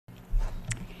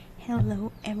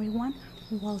Hello everyone,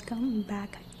 welcome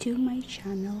back to my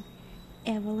channel,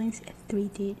 Evelyn's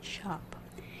 3D Shop.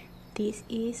 This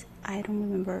is, I don't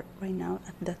remember right now,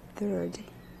 the third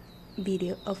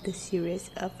video of the series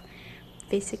of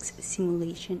physics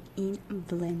simulation in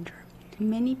Blender.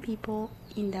 Many people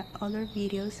in the other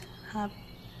videos have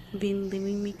been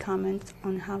leaving me comments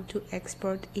on how to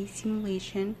export a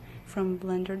simulation from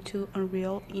Blender to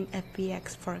Unreal in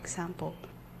FBX, for example.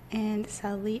 And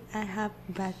sadly, I have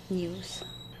bad news.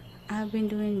 I've been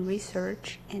doing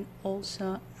research and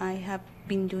also I have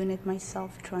been doing it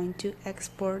myself, trying to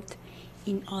export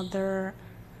in other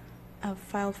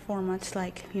file formats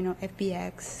like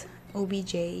FBX,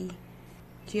 OBJ,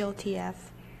 GLTF,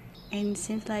 and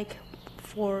since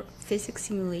for physics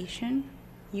simulation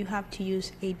you have to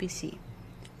use ABC.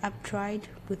 I've tried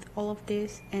with all of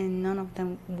this and none of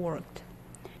them worked.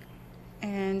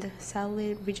 And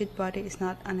sadly, rigid body is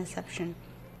not an exception.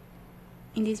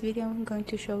 In this video I'm going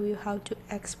to show you how to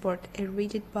export a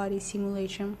rigid body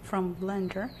simulation from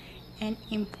Blender and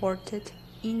import it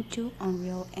into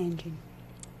Unreal Engine.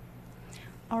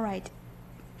 Alright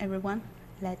everyone,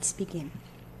 let's begin.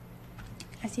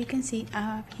 As you can see, I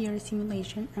have here a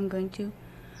simulation. I'm going to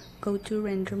go to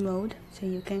render mode so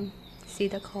you can see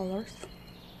the colors.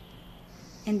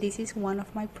 And this is one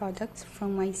of my products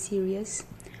from my series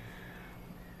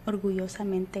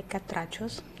Orgullosamente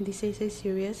Catrachos. This is a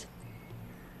series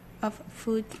of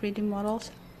food 3D models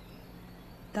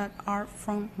that are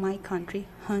from my country,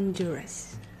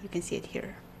 Honduras. You can see it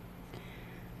here.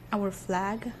 Our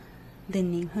flag, the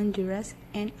name Honduras,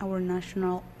 and our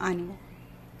national animal.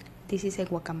 This is a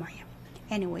guacamaya.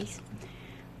 Anyways,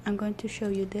 I'm going to show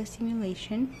you the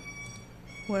simulation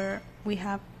where we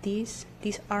have these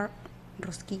are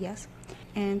rosquillas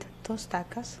and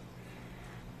tostacas.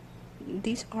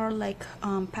 These are like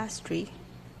pastry.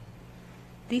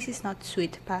 This is not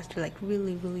sweet pastry, like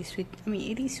really sweet. I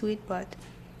mean, it is sweet, but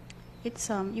it's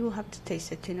you will have to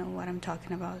taste it to know what I'm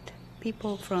talking about.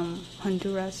 People from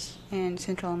Honduras and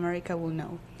Central America will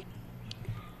know.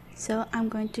 So I'm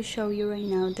going to show you right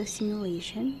now the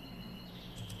simulation.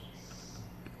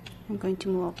 I'm going to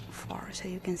move up far so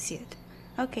you can see it.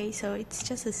 Okay, so it's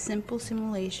just a simple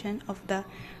simulation of the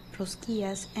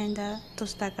rosquillas and the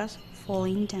tostacas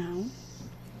falling down.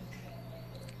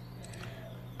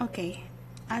 Okay,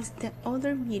 as the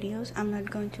other videos, I'm not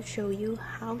going to show you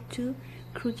how to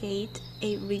create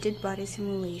a rigid body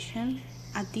simulation.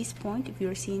 At this point, if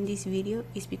you're seeing this video,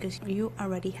 it's because you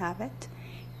already have it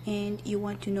and you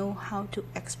want to know how to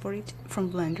export it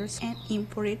from Blender and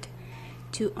import it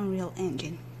to Unreal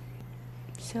Engine.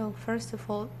 So first of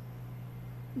all,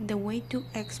 the way to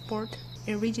export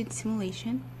a rigid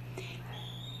simulation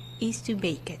is to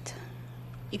bake it.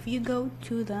 If you go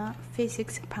to the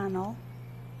physics panel,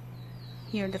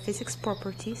 here the physics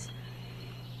properties,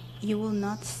 you will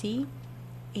not see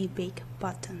a bake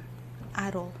button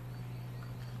at all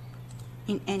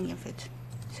in any of it.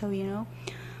 So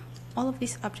all of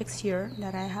these objects here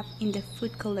that I have in the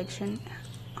food collection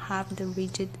have the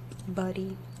rigid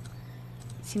body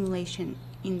simulation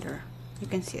in there. You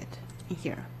can see it in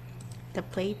here. The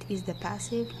plate is the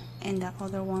passive and the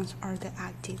other ones are the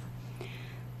active.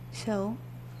 So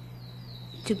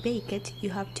to bake it, you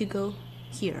have to go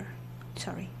here.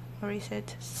 Sorry, where is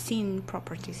it? Scene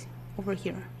properties, over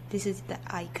here. This is the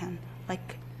icon,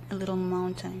 like a little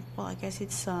mountain. Well, I guess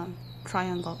it's a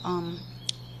triangle,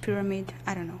 pyramid,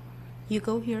 I don't know. You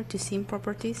go here to scene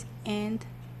properties and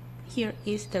here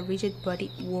is the rigid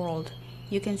body world.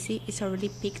 You can see it's already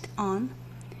picked on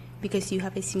because you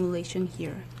have a simulation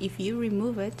here. If you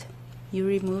remove it, you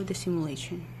remove the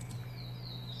simulation.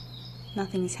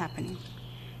 Nothing is happening.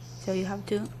 So you have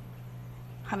to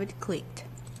have it clicked.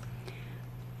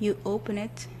 You open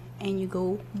it and you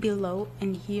go below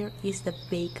and here is the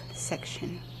bake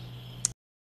section.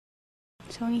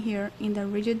 So in here, in the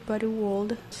rigid body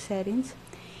world settings,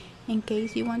 in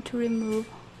case you want to remove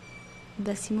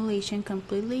the simulation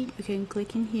completely, you can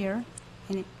click in here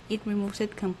and it removes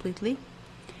it completely.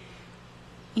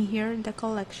 In here, the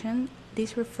collection,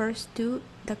 this refers to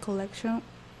the collection,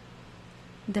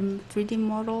 the 3D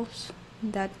models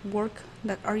that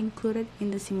are included in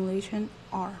the simulation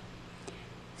are.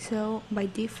 So by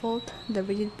default, the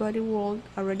rigid body world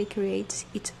already creates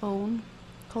its own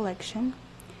collection.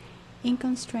 In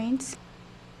constraints,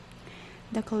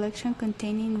 the collection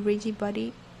containing rigid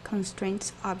body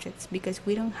constraints objects, because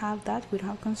we don't have that, we don't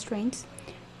have constraints,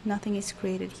 nothing is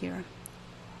created here.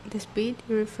 The speed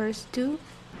refers to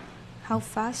how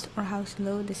fast or how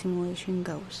slow the simulation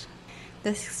goes.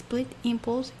 The split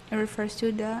impulse refers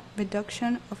to the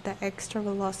reduction of the extra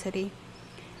velocity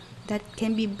that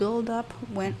can be built up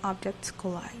when objects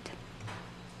collide.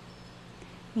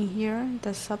 In here,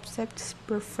 the subsets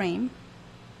per frame,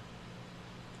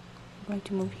 I'm going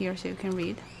to move here so you can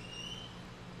read.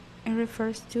 It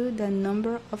refers to the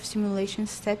number of simulation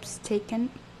steps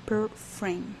taken per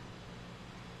frame.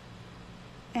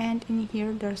 And in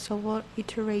here, there are solver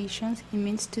iterations. It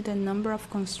means to the number of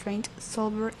constraint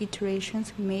solver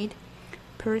iterations made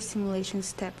per simulation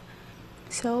step.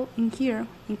 So in here,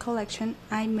 in collection,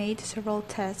 I made several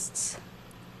tests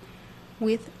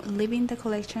with leaving the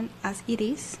collection as it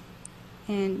is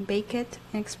and bake it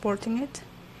and exporting it,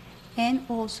 and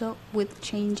also with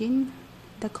changing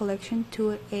the collection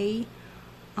to a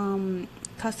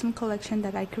custom collection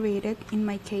that I created. In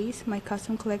my case, my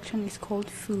custom collection is called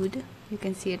food. You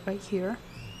can see it right here.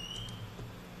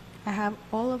 I have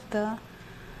all of the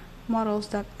models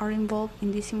that are involved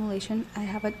in this simulation. I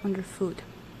have it under food.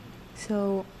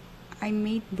 So I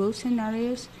made both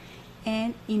scenarios,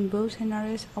 and in both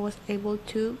scenarios I was able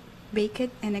to bake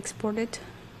it and export it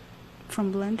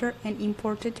from Blender and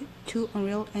import it to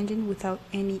Unreal Engine without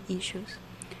any issues.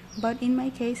 But in my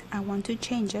case, I want to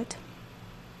change it.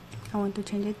 I want to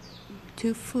change it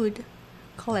to food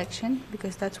collection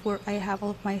because that's where I have all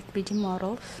of my 3D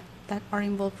models that are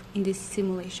involved in this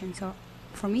simulation. So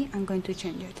for me, I'm going to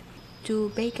change it. To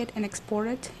bake it and export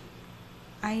it,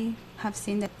 I have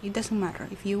seen that it doesn't matter.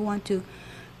 If you want to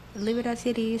leave it as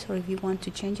it is or if you want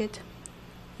to change it,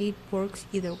 it works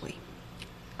either way.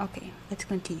 Okay, let's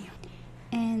continue.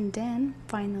 And then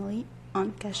finally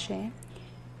on cache,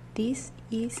 this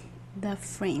is the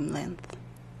frame length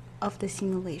of the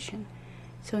simulation.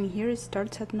 So in here it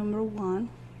starts at number 1.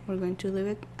 We're going to leave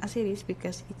it as it is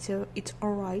because it's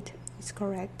alright, it's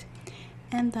correct.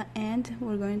 And the end,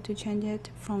 we're going to change it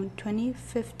from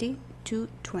 2050 to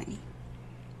 20.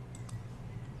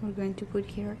 We're going to put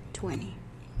here 20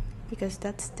 because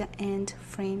that's the end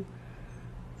frame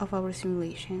of our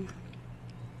simulation.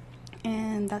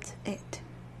 And that's it.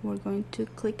 We're going to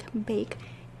click bake,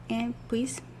 and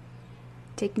please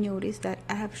take notice that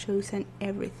I have chosen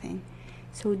everything.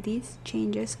 So these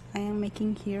changes I am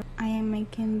making here, I am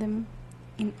making them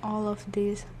in all of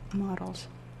these models.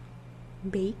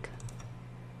 Bake,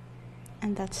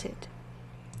 and that's it.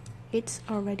 It's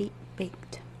already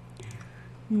baked.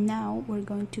 Now we're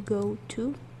going to go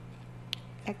to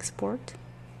export,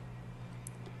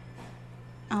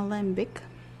 Alembic.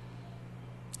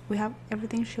 We have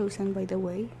everything chosen, by the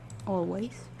way,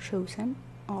 always chosen,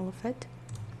 all of it.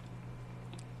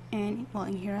 And well,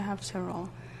 in here I have several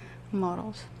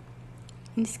models.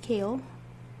 In scale,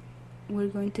 we're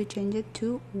going to change it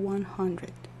to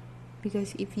 100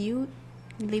 because if you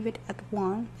leave it at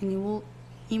 1, and it will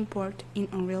import in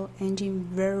Unreal Engine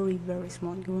very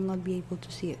small, you will not be able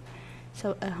to see it.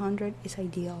 So 100 is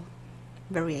ideal,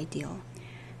 very ideal.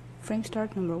 Frame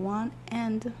start number 1,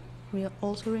 and we'll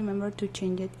also remember to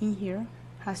change it in here,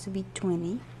 has to be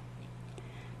 20.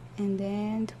 And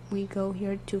then we go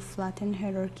here to flatten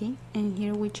hierarchy, and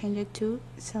here we change it to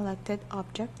selected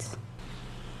objects.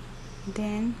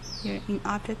 Then here in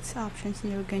objects options,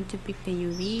 you're going to pick the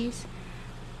UVs,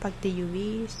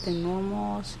 the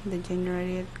normals, the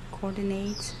generated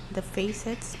coordinates, the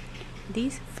facets.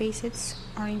 These facets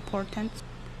are important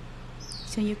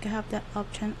so you can have the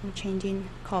option of changing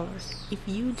colors. If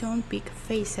you don't pick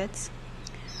facets,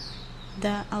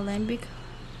 the Alembic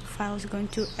file is going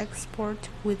to export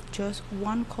with just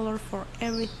one color for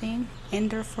everything, and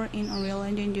therefore in Unreal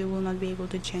Engine you will not be able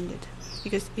to change it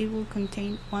because it will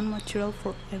contain one material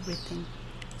for everything.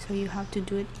 So you have to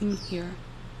do it in here.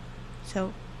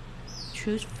 So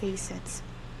choose facets,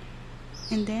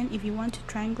 and then if you want to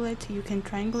triangulate, you can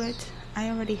triangulate. I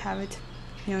already have it,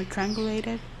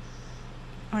 triangulated,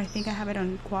 or I think I have it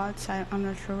on quads. I'm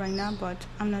not sure right now, but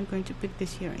I'm not going to pick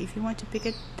this here. If you want to pick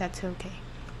it, that's okay.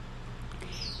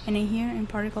 And in here in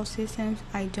particle systems,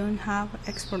 I don't have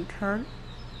export herd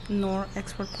nor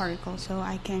export particle, so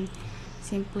I can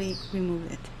simply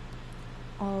remove it.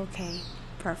 Okay,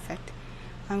 perfect.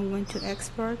 I'm going to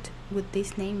export with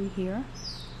this name here,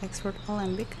 export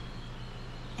Alembic,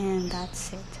 and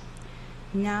that's it.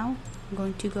 Now I'm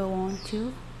going to go on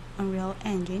to Unreal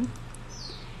Engine,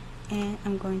 and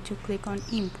I'm going to click on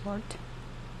import,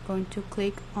 going to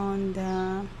click on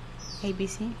the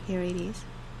ABC, here it is,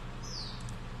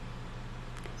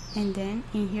 and then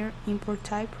in here import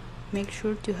type, make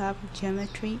sure to have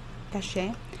geometry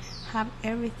cache, have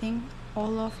everything,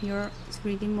 all of your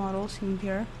 3D models in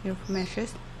here, your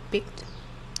meshes picked,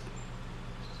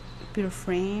 per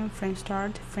frame, frame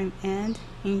start, frame end.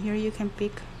 In here you can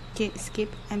pick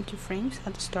skip empty frames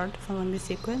at the start following the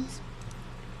sequence.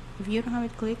 If you don't have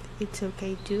it clicked, it's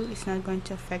okay too, it's not going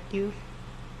to affect you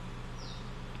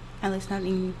at least not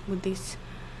in with this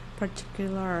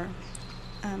particular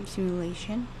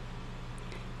simulation.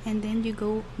 And then you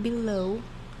go below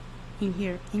in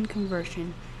here in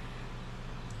conversion.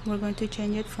 We're going to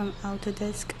change it from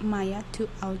Autodesk Maya to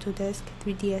Autodesk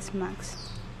 3ds Max.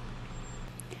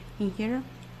 In here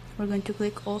we're going to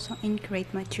click also in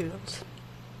create materials,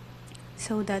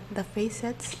 so that the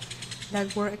facets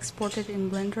that were exported in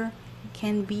Blender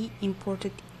can be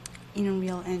imported in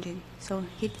Unreal Engine. So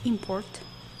hit import,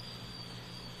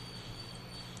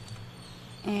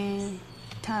 and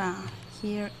ta-da,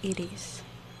 here it is.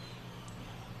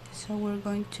 So we're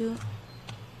going to,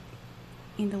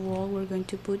 in the wall, we're going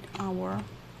to put our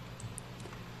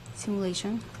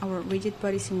simulation, our rigid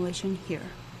body simulation here.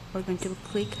 We're going to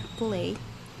click play,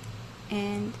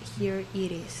 and here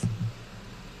it is.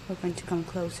 We're going to come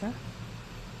closer.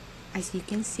 As you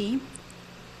can see,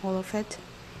 all of it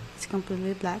is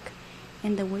completely black,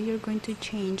 and the way you're going to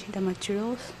change the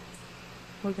materials,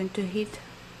 we're going to hit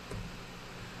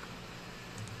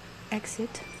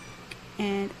exit,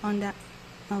 and on the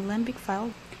Alembic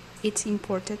file it's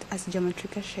imported as geometry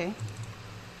cache.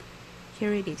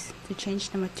 Here it is to change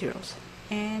the materials,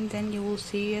 and then you will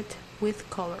see it with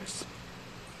colors.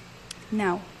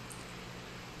 Now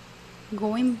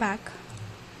going back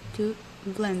to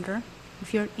Blender,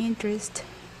 if you're interested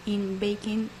in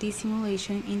baking this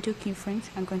simulation into keyframes,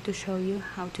 I'm going to show you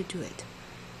how to do it.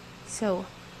 So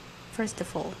first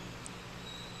of all,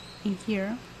 in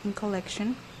here in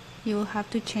collection, you will have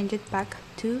to change it back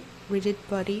to rigid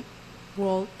body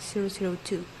world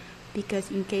 002, because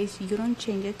in case you don't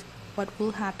change it, what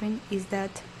will happen is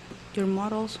that your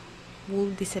models will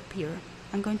disappear.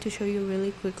 I'm going to show you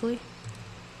really quickly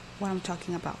what I'm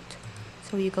talking about.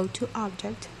 So you go to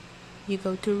object, you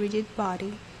go to rigid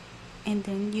body, and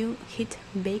then you hit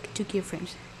bake to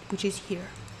keyframes, which is here.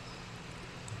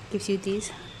 Gives you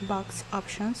these box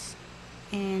options,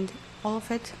 and all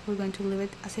of it we're going to leave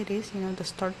it as it is. You know, the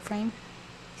start frame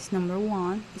is number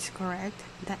 1, is correct,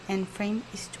 the end frame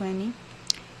is 20,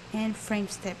 and frame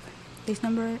step, this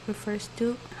number refers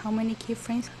to how many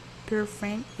keyframes per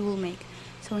frame it will make.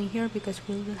 So in here, because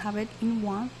we will have it in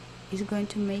 1, it's going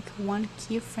to make 1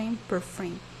 keyframe per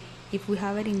frame. If we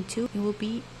have it in 2, it will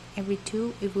be every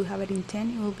 2. If we have it in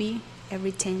 10, it will be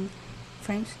every 10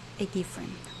 frames a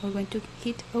keyframe. We're going to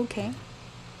hit OK,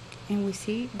 and we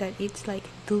see that it's like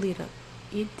deleted,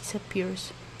 it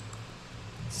disappears.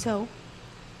 So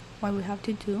what we have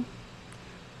to do,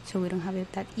 so we don't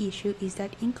have that issue, is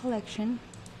that in collection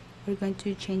we're going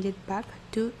to change it back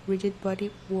to rigid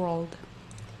body world.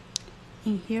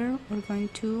 In here we're going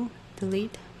to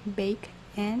delete bake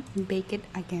and bake it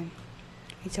again.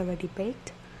 It's already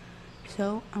baked,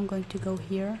 so I'm going to go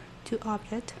here to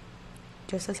object,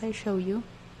 just as I show you,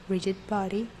 rigid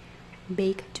body,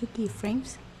 bake to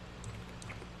keyframes,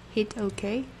 hit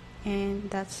OK,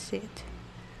 and that's it.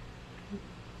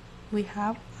 We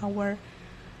have our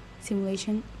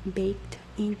simulation baked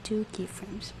into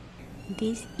keyframes.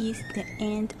 This is the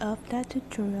end of the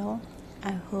tutorial.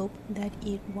 I hope that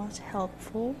it was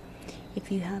helpful.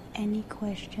 If you have any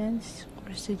questions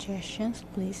or suggestions,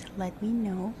 please let me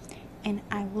know, and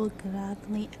I will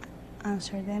gladly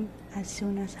answer them as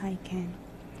soon as I can.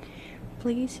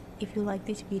 Please, if you like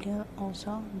this video,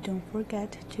 also don't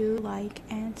forget to like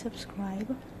and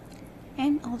subscribe,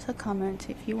 and also comment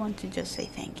if you want to just say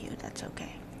thank you, that's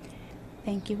okay.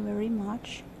 Thank you very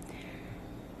much,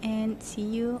 and see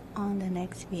you on the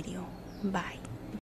next video. Bye.